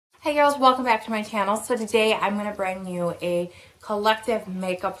Hey girls, welcome back to my channel. So today I'm going to bring you a collective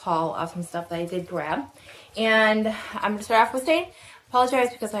makeup haul of some stuff that I did grab. And I'm going to start off with saying,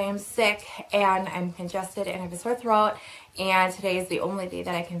 apologize because I am sick and I'm congested and I have a sore throat. And today is the only day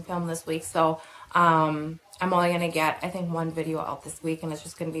that I can film this week. So I'm only going to get, I think, one video out this week, and it's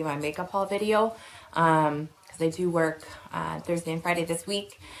just going to be my makeup haul video. Because I do work Thursday and Friday this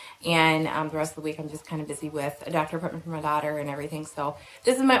week. And the rest of the week I'm just kind of busy with a doctor appointment for my daughter and everything. So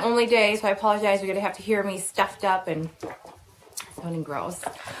this is my only day, so I apologize. You're going to have to hear me stuffed up and sounding gross.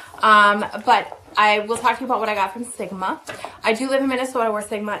 But I will talk to you about what I got from Sigma. I do live in Minnesota where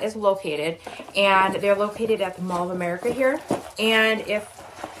Sigma is located. And they're located at the Mall of America here. And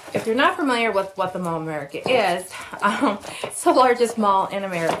if you're not familiar with what the Mall of America is, it's the largest mall in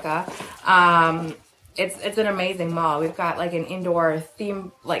America. It's an amazing mall. We've got like an indoor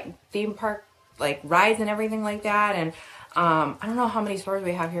theme park, like rides and everything like that. And I don't know how many stores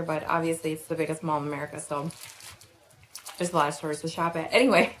we have here, but obviously it's the biggest mall in America, so there's a lot of stores to shop at.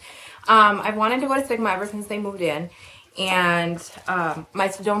 Anyway, I've wanted to go to Sigma ever since they moved in, and my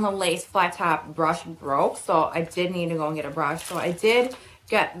Sedona Lace flat top brush broke, so I did need to go and get a brush. So I did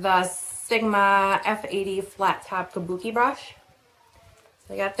get the Sigma F80 flat top kabuki brush.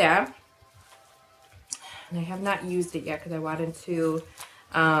 So I got that. And I have not used it yet because I wanted to,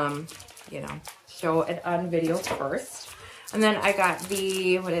 you know, show it on video first. And then I got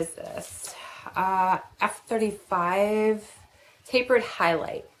the, what is this? F35 tapered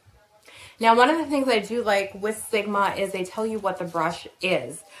highlight. Now, one of the things I do like with Sigma is they tell you what the brush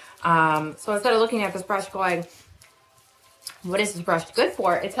is. So instead of looking at this brush going, what is this brush good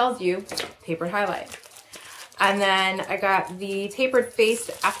for? It tells you tapered highlight. And then I got the tapered face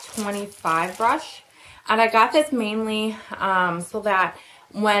F25 brush. And I got this mainly so that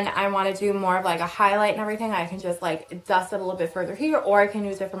when I want to do more of like a highlight and everything, I can just like dust it a little bit further here, or I can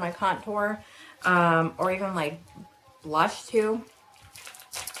use it for my contour, or even like blush too.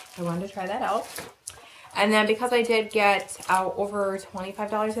 I wanted to try that out. And then because I did get over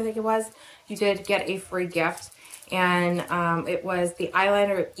 $25, I think it was, you did get a free gift. And it was the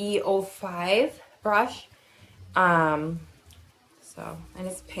eyeliner E05 brush. And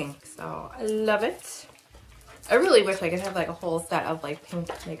it's pink, so I love it. I really wish I could have like a whole set of like pink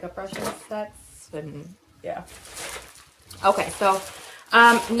makeup brush sets, and yeah. Okay, so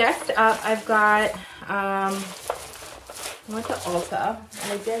next up I've got, I went to Ulta,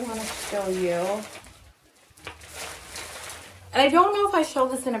 and I did want to show you. And I don't know if I showed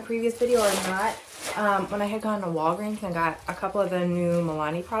this in a previous video or not, when I had gone to Walgreens and got a couple of the new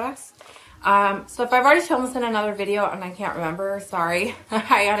Milani products. So if I've already shown this in another video and I can't remember, sorry.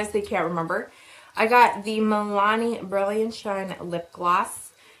 I honestly can't remember. I got the Milani Brilliant Shine Lip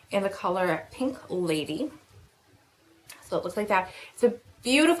Gloss in the color Pink Lady. So it looks like that. It's a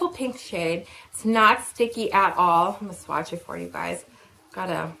beautiful pink shade. It's not sticky at all. I'm going to swatch it for you guys.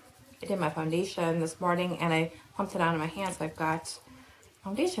 I did my foundation this morning and I pumped it onto my hand, so I've got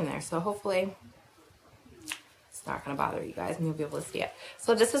foundation there. So hopefully it's not going to bother you guys and you'll be able to see it.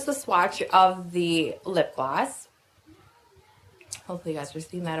 So this is the swatch of the lip gloss. Hopefully you guys are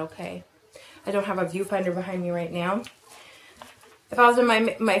seeing that okay. I don't have a viewfinder behind me right now. If I was in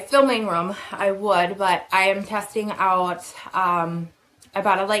my filming room, I would, but I am testing out, I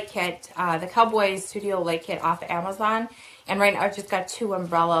bought a light kit, the Cowboy Studio light kit off Amazon. And right now I've just got two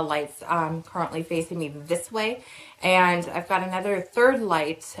umbrella lights currently facing me this way. And I've got another third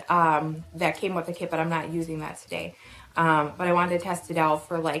light that came with the kit, but I'm not using that today. But I wanted to test it out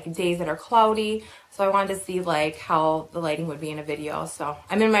for like days that are cloudy. So I wanted to see like how the lighting would be in a video. So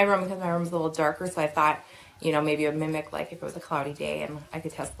I'm in my room because my room's a little darker. So I thought, you know, maybe it would mimic like if it was a cloudy day and I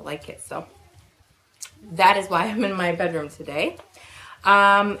could test the light kit. So that is why I'm in my bedroom today.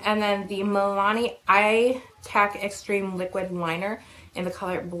 And then the Milani Eye Tack Extreme Liquid Liner in the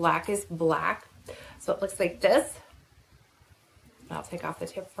color Blackest Black. So it looks like this. I'll take off the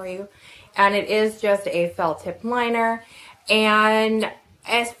tip for you. And it is just a felt tip liner. And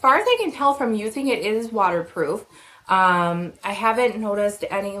as far as I can tell from using it, it is waterproof. I haven't noticed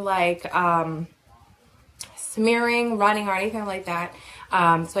any like smearing, running, or anything like that.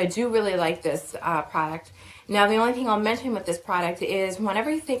 So I do really like this product. Now, the only thing I'll mention with this product is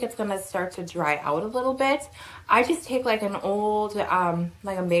whenever you think it's going to start to dry out a little bit, I just take like an old,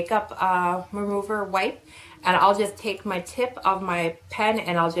 like a makeup remover wipe, and I'll just take my tip of my pen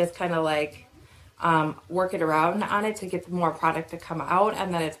and I'll just kind of like work it around on it to get more product to come out,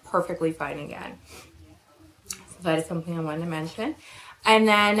 and then it's perfectly fine again. So that is something I wanted to mention. And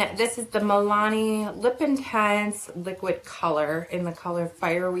then this is the Milani Lip Intense Liquid Color in the color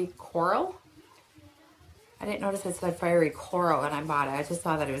Fiery Coral. I didn't notice it said Fiery Coral when I bought it. I just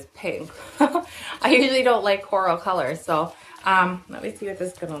saw that it was pink. I usually don't like coral colors. So let me see what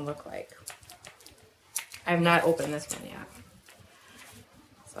this is going to look like. I have not opened this one yet.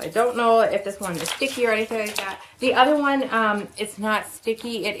 So I don't know if this one is sticky or anything like that. The other one, it's not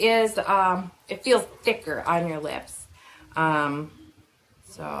sticky. It is, it feels thicker on your lips.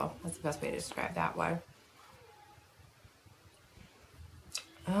 So that's the best way to describe that one.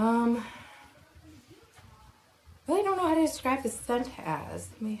 Really don't know how to describe the scent as.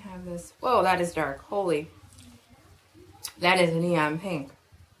 Let me have this. Whoa, that is dark. Holy. That is neon pink.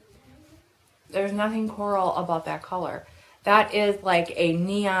 There's nothing coral about that color. That is like a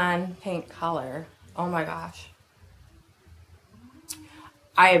neon pink color. Oh my gosh.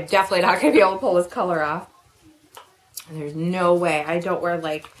 I am definitely not going to be able to pull this color off. There's no way. I don't wear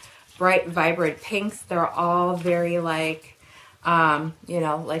like bright, vibrant pinks. They're all very like, you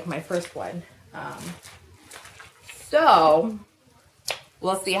know, like my first one. So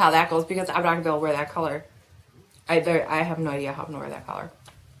we'll see how that goes because I'm not going to be able to wear that color. I have no idea how I'm going to wear that color.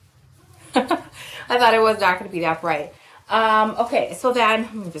 I thought it was not going to be that bright. Okay, so then,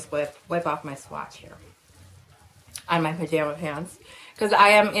 let me just wipe off my swatch here on my pajama pants. Because I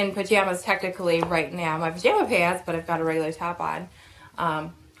am in pajamas technically right now. My pajama pants, but I've got a regular top on.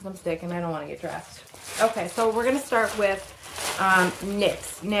 I'm sick and I don't want to get dressed. Okay, so we're going to start with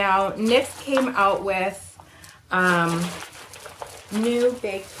NYX. Now, NYX came out with new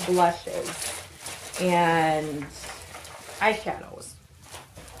baked blushes and eyeshadows.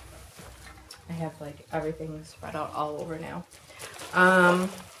 I have like everything spread out all over now.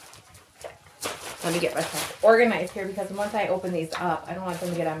 Let me get myself organized here because once I open these up, I don't want them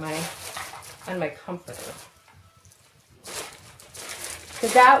to get on my comforter.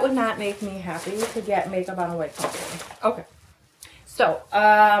 Because that would not make me happy to get makeup on a white comforter. Okay. So,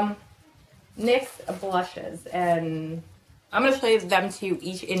 NYX blushes, and I'm going to show you them to you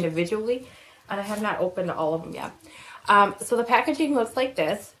each individually, and I have not opened all of them yet. So the packaging looks like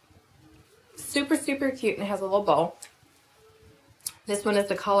this. Super, super cute, and it has a little bow. This one is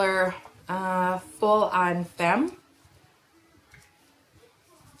the color Full on Femme.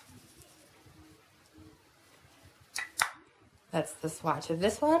 That's the swatch of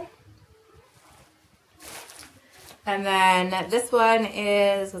this one. And then this one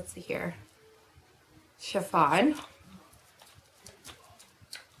is, let's see here, Chiffon.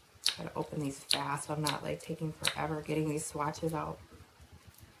 Gotta open these fast so I'm not like taking forever getting these swatches out.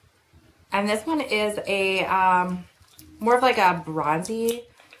 And this one is a more of like a bronzy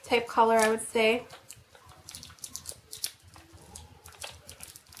type color, I would say.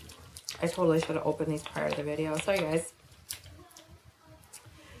 I totally should have opened these prior to the video. Sorry guys.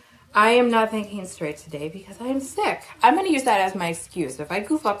 I am not thinking straight today because I am sick. I'm going to use that as my excuse. If I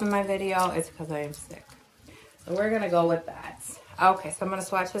goof up in my video, it's because I am sick. So we're going to go with that. Okay, so I'm going to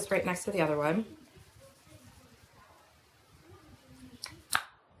swatch this right next to the other one.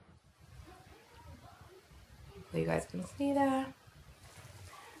 Hopefully you guys can see that.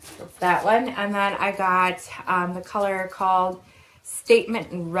 So it's that one. And then I got the color called Statement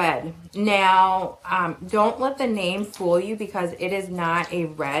Red. Now, don't let the name fool you because it is not a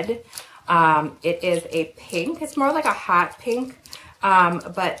red. It is a pink. It's more like a hot pink.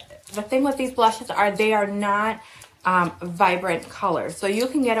 But the thing with these blushes are they are not vibrant colors. So you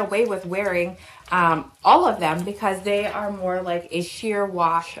can get away with wearing all of them because they are more like a sheer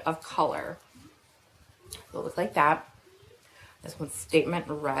wash of color. So it looks like that. This one's Statement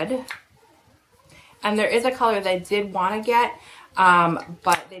Red. And there is a color that I did want to get,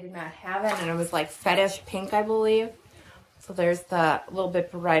 but they did not have it, and it was like Fetish Pink, I believe. So there's the little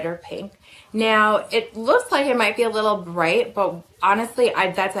bit brighter pink. Now, it looks like it might be a little bright, but honestly,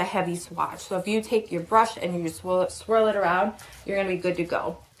 that's a heavy swatch. So if you take your brush and you just swirl it around, you're going to be good to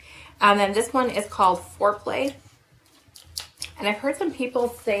go. And then this one is called Foreplay. And I've heard some people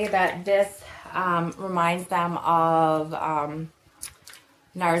say that this reminds them of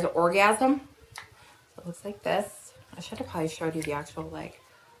NARS Orgasm. So it looks like this. I should have probably showed you the actual like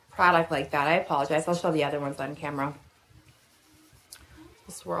product like that. I apologize. I'll show the other ones on camera.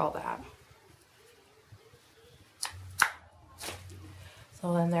 We'll swirl that.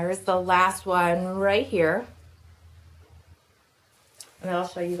 So then there's the last one right here. And I'll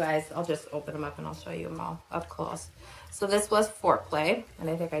show you guys, I'll just open them up and I'll show you them all up close. So this was Foreplay, and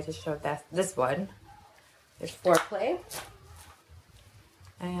I think I just showed this one. There's Foreplay.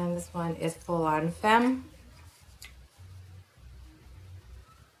 And this one is Full On Femme.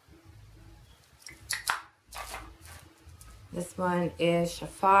 This one is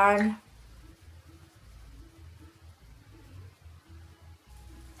Chiffon.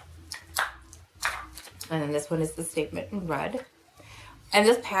 And then this one is the statement in red. And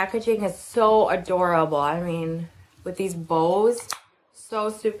this packaging is so adorable. I mean, with these bows, so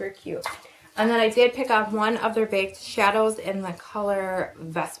super cute. And then I did pick up one of their baked shadows in the color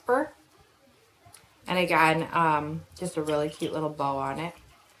Vesper. And again, just a really cute little bow on it.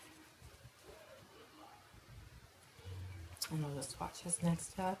 And I'll just swatch this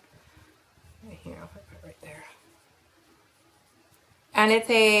next up. Right here, I'll put it right there. And it's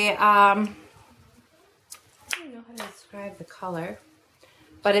a, I don't know how to describe the color,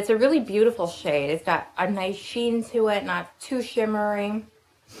 but it's a really beautiful shade. It's got a nice sheen to it, not too shimmering.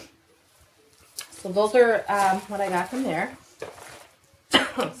 So those are what I got from there.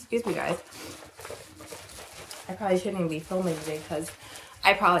 Excuse me, guys. I probably shouldn't even be filming today because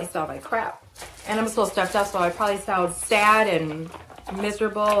I probably sound like crap. And I'm so stuffed up, so I probably sound sad and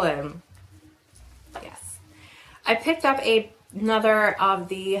miserable. And yes. I picked up another of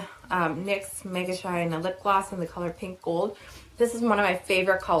the NYX Mega Shine lip gloss in the color Pink Gold. This is one of my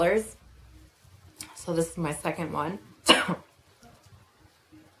favorite colors. So this is my second one.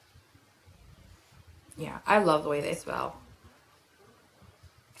 Yeah, I love the way they smell.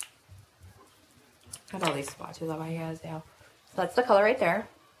 Got all these swatches on my hands now. So that's the color right there.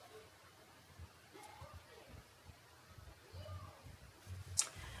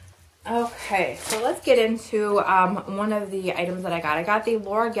 Okay, so let's get into one of the items that I got. I got the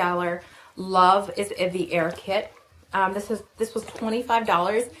Laura Geller Love is in the Air Kit. This was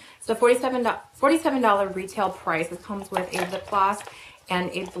 $25. So $47 retail price. It comes with a lip gloss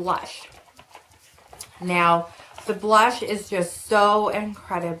and a blush. Now, the blush is just so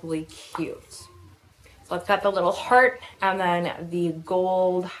incredibly cute. So it's got the little heart and then the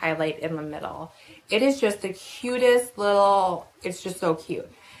gold highlight in the middle. It is just the cutest little, it's just so cute.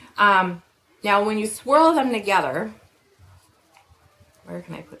 Now when you swirl them together, where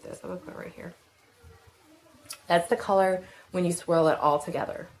can I put this? I'm gonna put it right here. That's the color when you swirl it all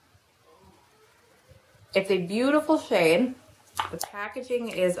together. It's a beautiful shade. The packaging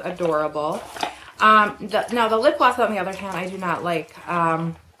is adorable. Now the lip gloss, on the other hand, I do not like.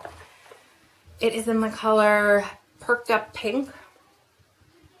 It is in the color Perked Up Pink.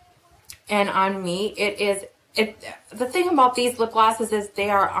 And on me, the thing about these lip glosses is they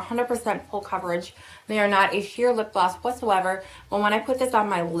are 100% full coverage. They are not a sheer lip gloss whatsoever. But when I put this on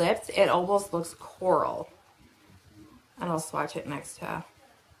my lips, it almost looks coral. And I'll swatch it next to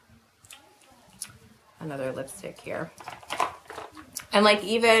another lipstick here. And like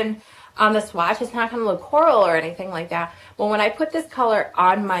even on the swatch, it's not going to look coral or anything like that. But when I put this color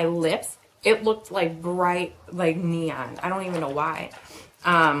on my lips, it looked like bright, like neon. I don't even know why.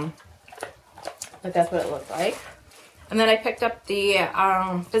 But that's what it looked like. And then I picked up the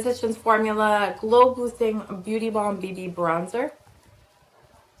Physicians Formula Glow Boosting Beauty Balm BB Bronzer.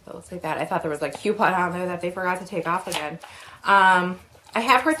 So it looks like that. I thought there was like coupon on there that they forgot to take off again. I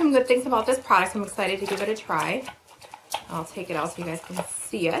have heard some good things about this product, so I'm excited to give it a try. I'll take it out so you guys can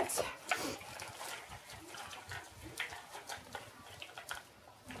see it.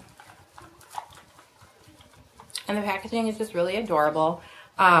 And the packaging is just really adorable.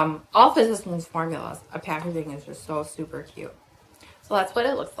 All Physicians Formulas, packaging is just so super cute. So that's what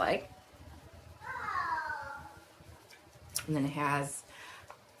it looks like. And then it has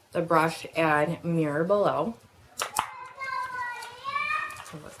the brush and mirror below.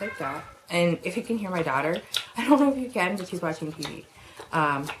 So it looks like that. And if you can hear my daughter, I don't know if you can, but she's watching TV.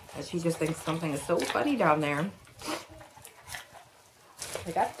 She just thinks something is so funny down there.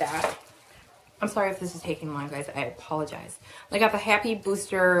 I got that. I'm sorry if this is taking long, guys. I apologize. I got the Happy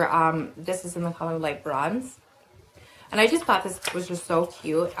Booster. This is in the color light bronze. And I just thought this was just so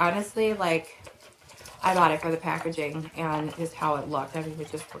cute. Honestly, like, I bought it for the packaging and just how it looked. I mean,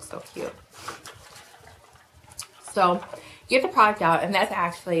 it just looks so cute. So, you get the product out, and that's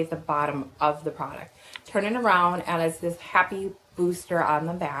actually the bottom of the product. Turn it around, and it's this Happy Booster on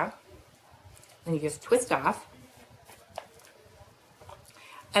the back. And you just twist off.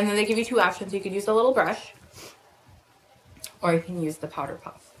 And then they give you two options. You can use a little brush, or you can use the powder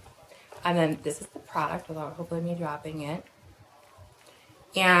puff. And then this is the product without hopefully me dropping it.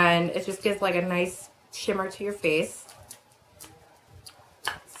 And it just gives like a nice shimmer to your face.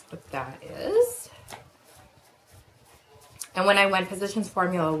 That's what that is. And when I went, Physicians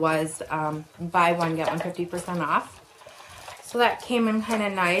Formula was buy one, get one 50% off. So that came in kind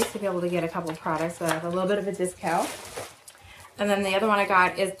of nice to be able to get a couple of products with a little bit of a discount. And then the other one I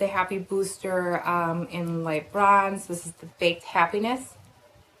got is the Happy Booster in light bronze. This is the Baked Happiness.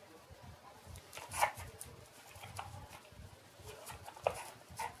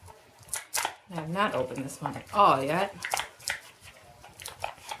 I have not opened this one at all yet.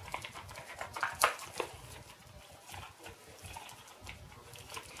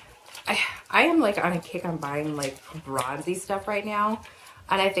 I am like on a kick on buying like bronzy stuff right now.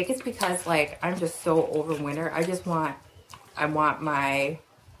 And I think it's because like I'm just so over winter. I want my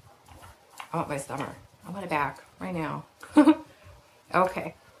summer. I want it back right now.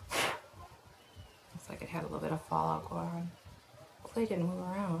 Okay. Looks like it had a little bit of fallout going on. Hopefully it didn't move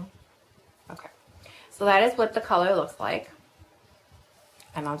around. Okay. So that is what the color looks like.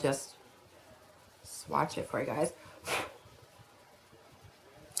 And I'll just swatch it for you guys.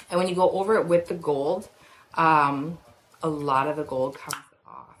 And when you go over it with the gold, a lot of the gold comes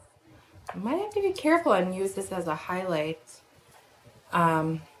off. You might have to be careful and use this as a highlight.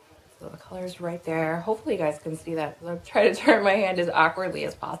 So the color is right there. Hopefully you guys can see that. I'll try to turn my hand as awkwardly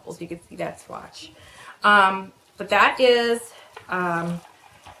as possible so you can see that swatch. But that is, you know,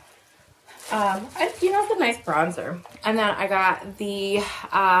 it's a nice bronzer. And then I got the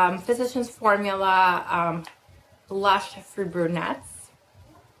Physicians Formula Blush for Brunettes.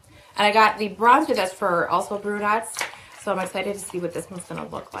 And I got the bronzer that's for also brunettes. So I'm excited to see what this one's going to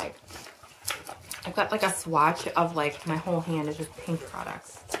look like. I've got like a swatch of like my whole hand is just pink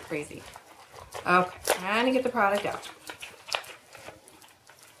products. It's crazy. Okay, trying to get the product out.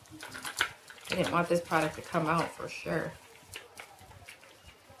 I didn't want this product to come out for sure.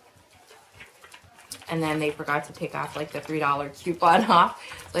 And then they forgot to take off like the $3 coupon off.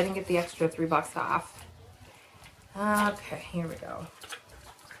 So I didn't get the extra $3 off. Okay, here we go.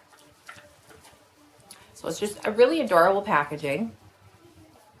 So it's just a really adorable packaging.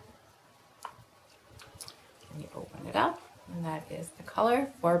 And you open it up, and that is the color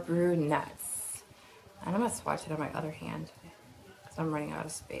for brunettes. And I'm going to swatch it on my other hand because I'm running out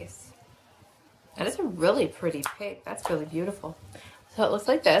of space. And it's a really pretty pink. That's really beautiful. So it looks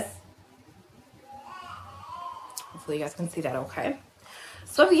like this. Hopefully you guys can see that okay.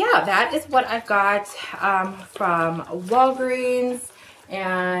 So yeah, that is what I've got from Walgreens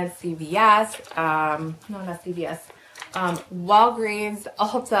and CVS. No, not CVS. Walgreens,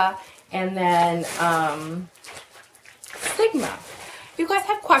 Ulta, and then Sigma. If you guys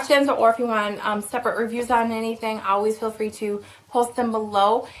have questions or if you want separate reviews on anything, always feel free to post them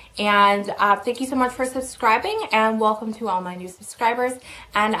below. And thank you so much for subscribing, and welcome to all my new subscribers.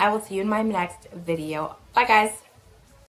 And I will see you in my next video. Bye, guys.